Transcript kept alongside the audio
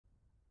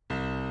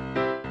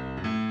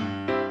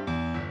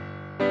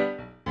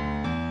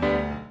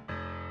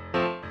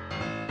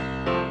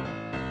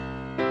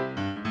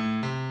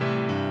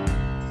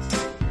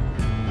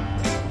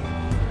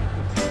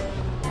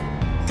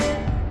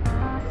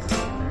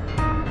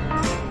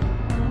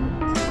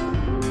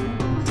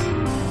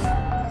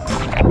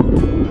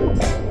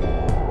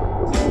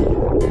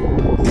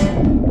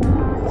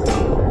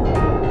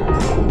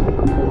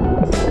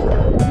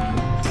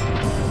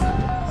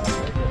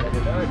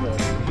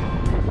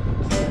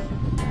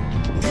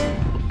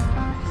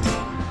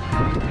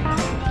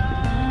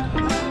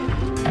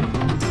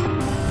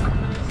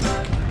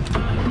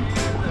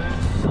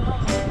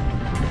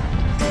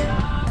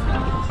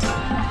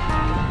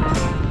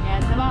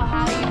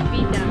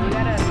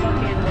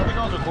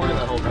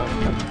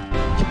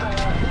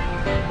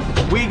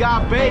We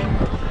got bait.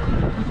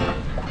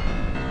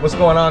 What's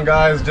going on,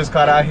 guys? Just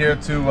got out here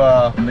to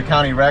the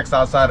county wrecks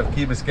outside of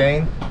Key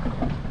Biscayne.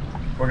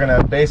 We're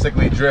gonna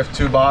basically drift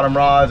 2 bottom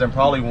rods and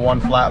probably 1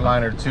 flat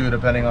line or 2,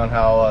 depending on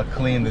how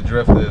clean the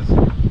drift is.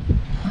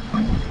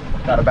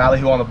 Got a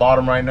ballyhoo on the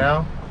bottom right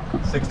now,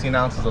 16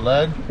 ounces of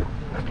lead,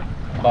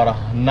 about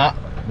a knot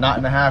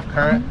and a half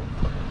current.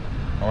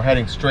 And we're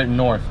heading straight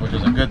north, which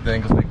is a good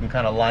thing because we can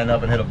kind of line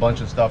up and hit a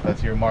bunch of stuff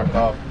that's here marked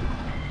off.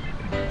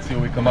 Let's see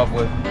what we come up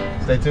with.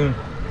 Stay tuned.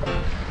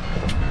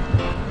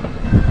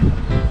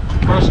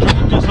 First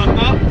trigger just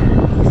hooked up.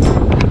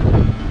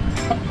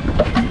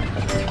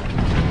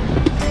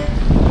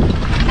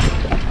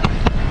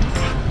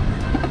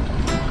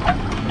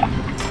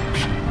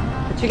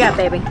 What you got,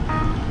 baby?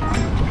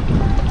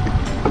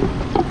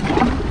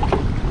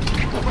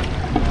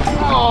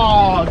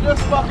 Oh,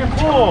 just fucking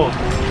pulled.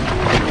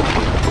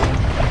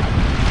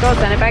 Go,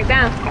 send it back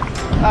down.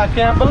 I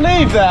can't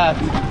believe that.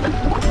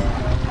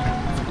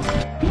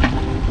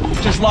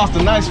 Just lost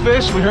a nice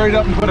fish. We hurried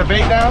up and put a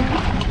bait down.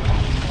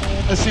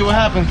 Let's see what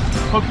happens.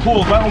 Hook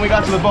pulled right when we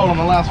got to the boat on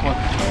the last one.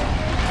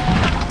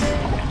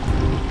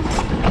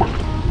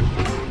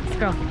 Let's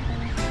go.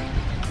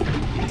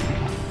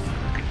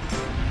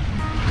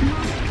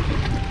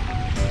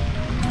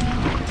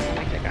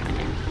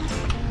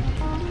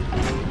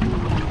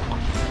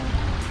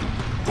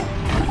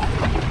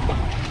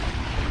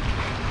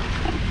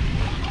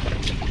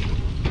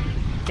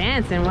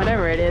 Dancing,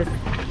 whatever it is. I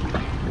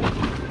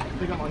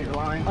think I'm on your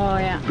line. Oh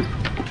yeah.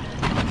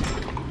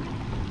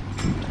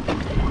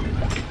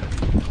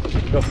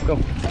 Go, go.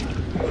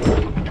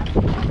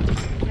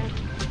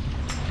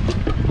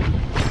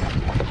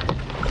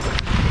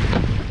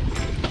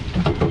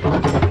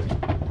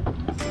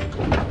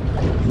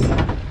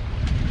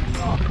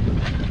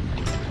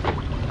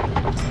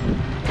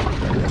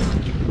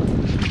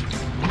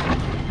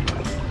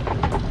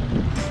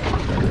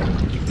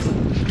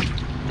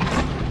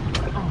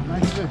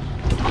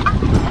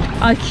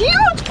 A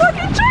huge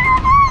fucking turtle!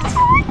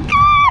 Oh my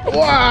god!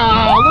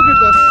 Wow, look at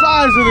the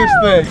size of this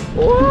thing.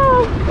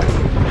 Whoa!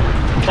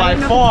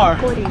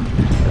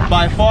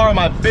 By far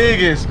my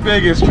biggest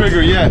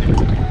trigger yet.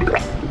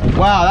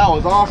 Wow, that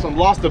was awesome.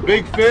 Lost a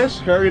big fish,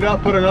 hurried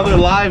up, put another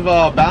live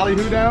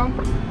ballyhoo down.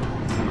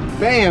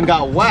 Bam,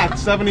 got whacked,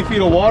 70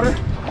 feet of water.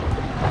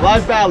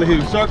 Live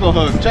ballyhoo, circle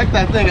hook, check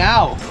that thing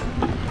out.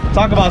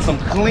 Talk about some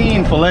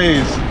clean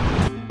fillets.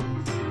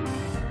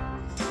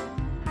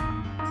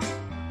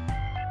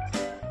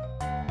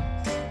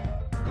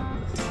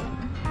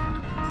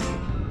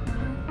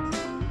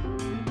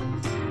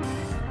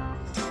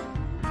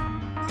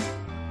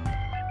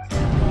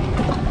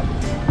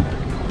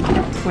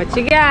 What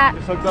you got?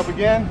 Just hooked up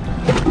again.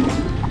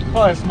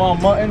 Probably a small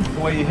mutton, the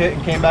way you hit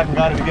and came back and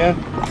got it again.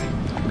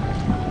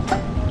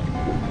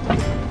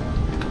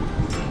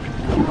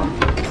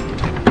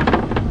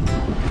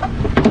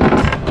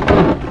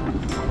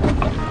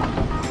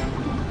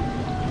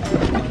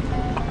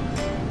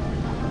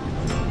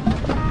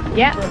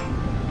 Yep.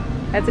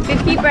 That's a good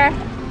keeper.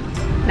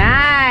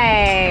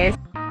 Nice.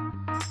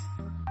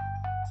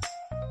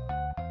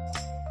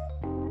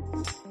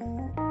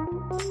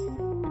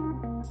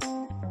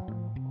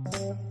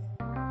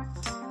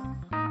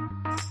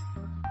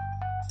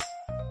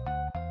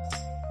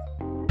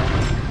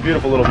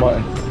 Beautiful little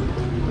mutton.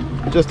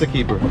 Just a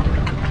keeper.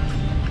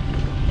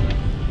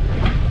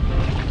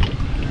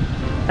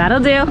 That'll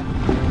do.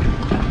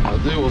 That'll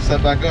do. We'll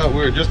set back up. We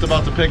were just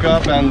about to pick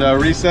up and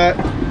reset.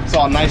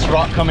 Saw a nice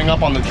rock coming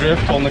up on the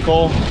drift. Told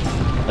Nicole,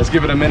 let's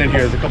give it a minute here.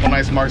 There's a couple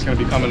nice marks going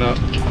to be coming up.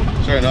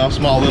 Sure enough,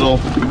 small little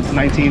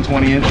 19,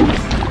 20 inch.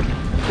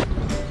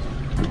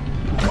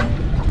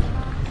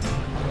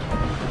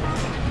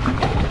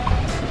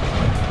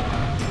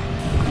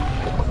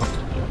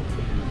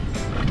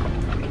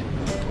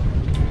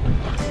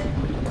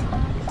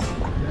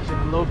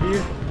 Low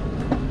gear.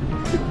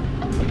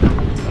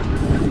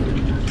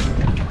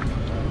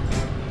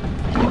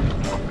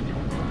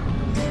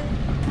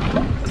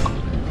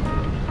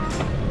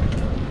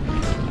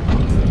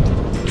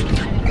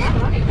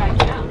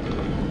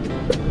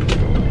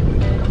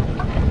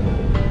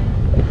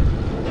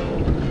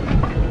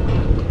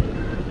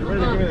 You're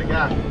ready to give me the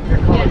gap. Here,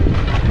 come on.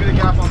 Give me the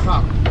gap on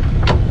top.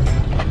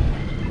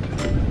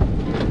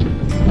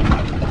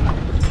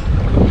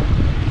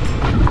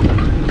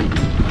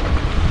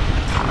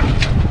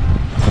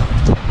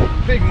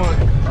 Big mud.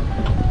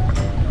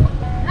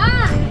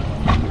 Ah!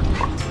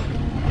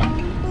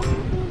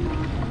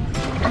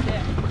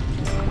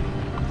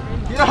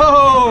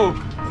 Yo!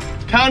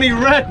 County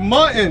wreck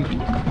mutton.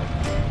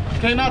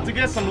 Came out to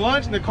get some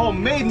lunch. Nicole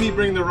made me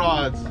bring the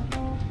rods.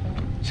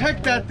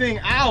 Check that thing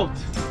out.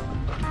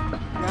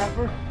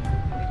 Gaffer.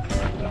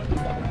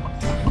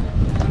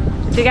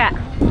 What you got?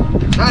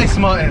 Nice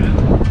mutton.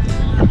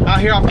 Out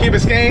here off Key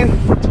Biscayne.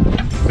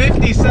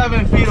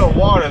 57 feet of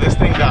water. This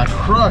thing got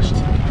crushed.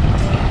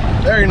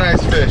 Very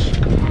nice fish.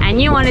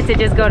 And you wanted to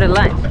just go to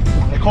lunch.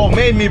 Nicole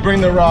made me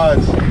bring the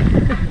rods.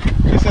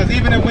 She says,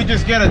 even if we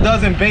just get a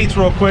dozen baits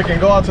real quick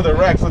and go out to the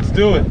wrecks, let's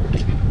do it.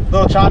 A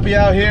little choppy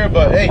out here,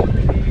 but hey,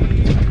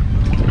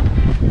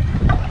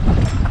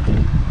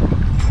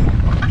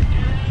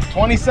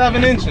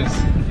 27 inches.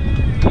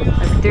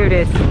 Let's do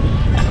this.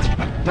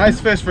 Nice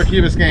fish for Key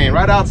Biscayne,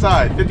 right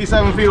outside,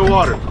 57 feet of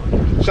water.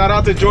 Shout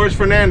out to George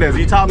Fernandez.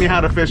 He taught me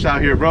how to fish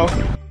out here, bro.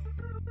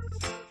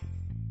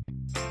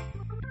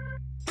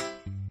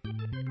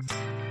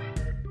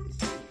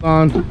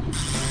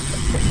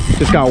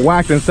 Just got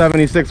whacked in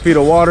 76 feet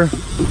of water.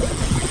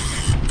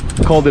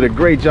 Cole did a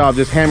great job.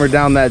 Just hammered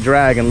down that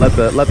drag and let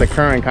the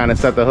current kind of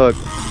set the hook.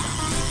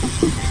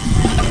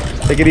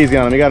 Take it easy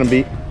on him. You got him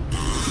beat.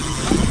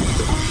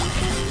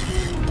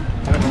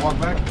 Walk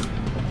back.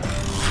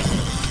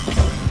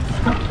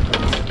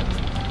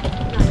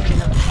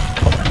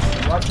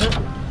 Watch it.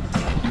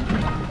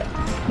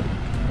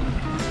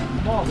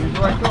 Come on, use the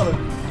right color.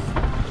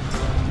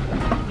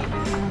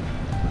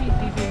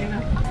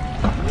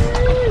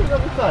 You're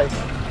gonna be tight.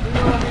 You're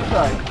gonna be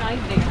tight.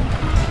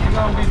 You're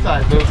gonna be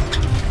tight, dude.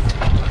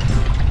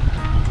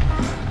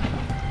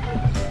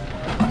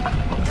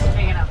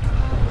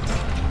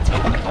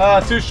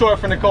 Too short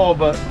for Nicole,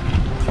 but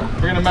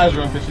we're gonna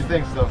measure him because she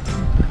thinks so.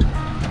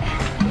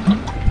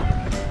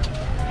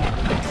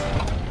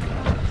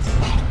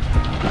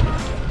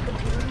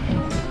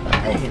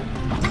 Dang,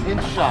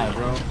 inch shy,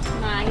 bro.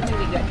 Nah, he's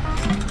gonna be good.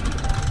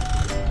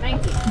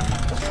 19.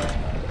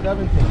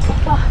 17.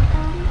 Oh.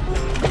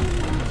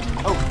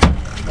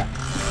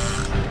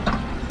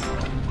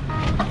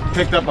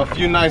 Picked up a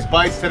few nice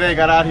bites today.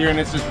 Got out here and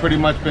it's just pretty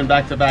much been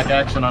back-to-back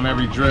action on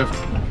every drift.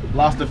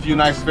 Lost a few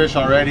nice fish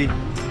already.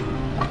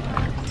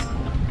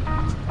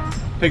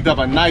 Picked up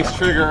a nice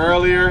trigger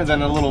earlier,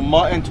 then a little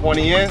mutton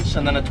 20 inch,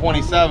 and then a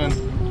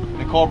 27.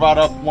 Nicole brought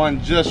up one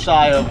just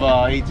shy of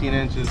 18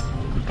 inches.